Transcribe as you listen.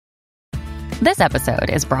This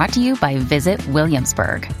episode is brought to you by Visit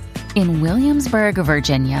Williamsburg. In Williamsburg,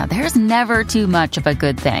 Virginia, there's never too much of a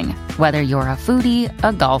good thing. Whether you're a foodie,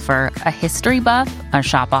 a golfer, a history buff, a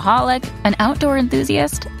shopaholic, an outdoor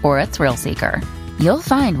enthusiast, or a thrill seeker, you'll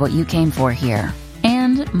find what you came for here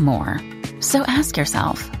and more. So ask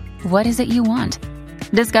yourself, what is it you want?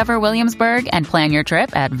 Discover Williamsburg and plan your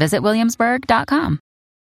trip at visitwilliamsburg.com.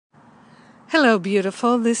 Hello,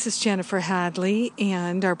 beautiful. This is Jennifer Hadley,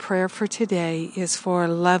 and our prayer for today is for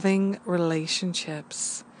loving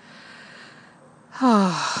relationships.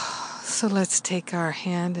 So let's take our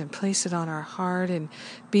hand and place it on our heart and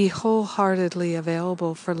be wholeheartedly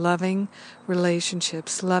available for loving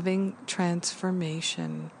relationships, loving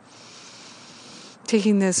transformation.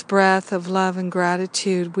 Taking this breath of love and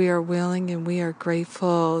gratitude, we are willing and we are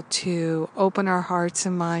grateful to open our hearts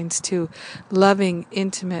and minds to loving,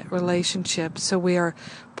 intimate relationships. So we are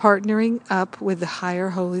partnering up with the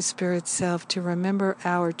higher Holy Spirit self to remember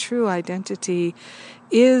our true identity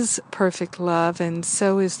is perfect love, and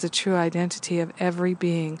so is the true identity of every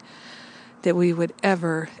being that we would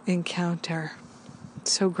ever encounter.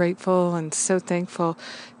 So grateful and so thankful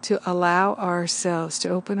to allow ourselves to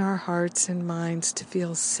open our hearts and minds to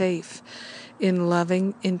feel safe in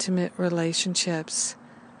loving, intimate relationships.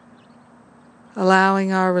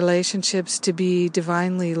 Allowing our relationships to be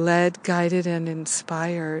divinely led, guided, and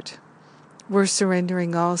inspired. We're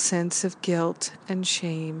surrendering all sense of guilt and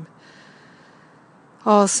shame,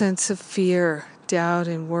 all sense of fear, doubt,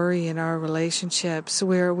 and worry in our relationships.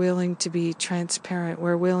 We're willing to be transparent.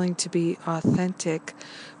 We're willing to be authentic.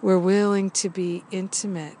 We're willing to be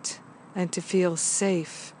intimate and to feel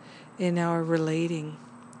safe in our relating.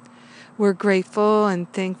 We're grateful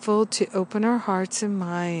and thankful to open our hearts and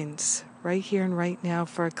minds right here and right now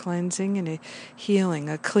for a cleansing and a healing,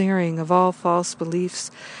 a clearing of all false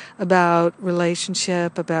beliefs about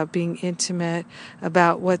relationship, about being intimate,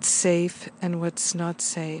 about what's safe and what's not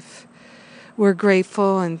safe. We're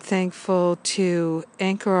grateful and thankful to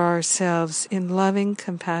anchor ourselves in loving,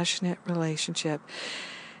 compassionate relationship.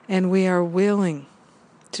 And we are willing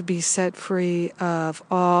to be set free of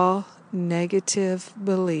all negative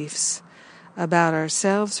beliefs about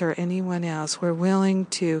ourselves or anyone else. We're willing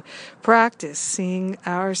to practice seeing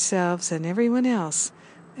ourselves and everyone else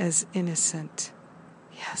as innocent.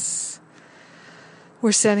 Yes.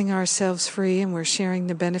 We're setting ourselves free and we're sharing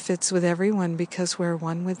the benefits with everyone because we're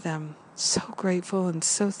one with them. So grateful and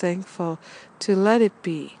so thankful to let it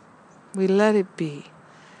be. We let it be.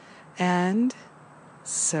 And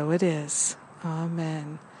so it is.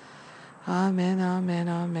 Amen. Amen, amen,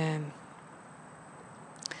 amen.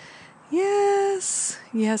 Yes,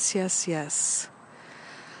 yes, yes, yes.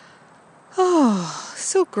 Oh,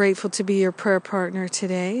 so grateful to be your prayer partner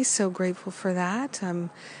today. So grateful for that.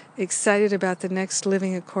 I'm excited about the next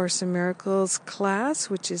Living A Course in Miracles class,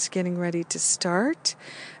 which is getting ready to start.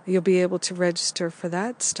 You'll be able to register for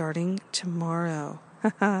that starting tomorrow.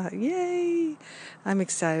 Yay! I'm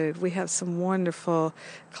excited. We have some wonderful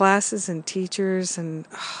classes and teachers, and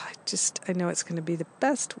I know it's going to be the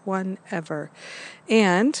best one ever.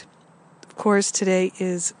 And, of course, today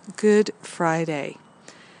is Good Friday.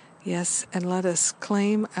 Yes, and let us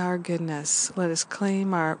claim our goodness. Let us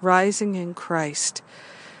claim our rising in Christ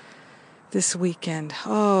this weekend.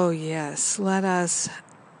 Oh, yes. Let us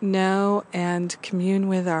know and commune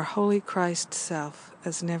with our Holy Christ self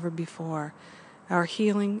as never before. Our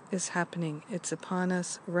healing is happening. It's upon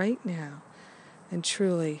us right now. And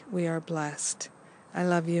truly, we are blessed. I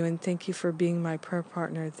love you and thank you for being my prayer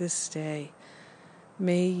partner this day.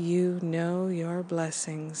 May you know your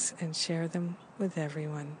blessings and share them with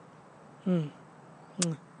everyone.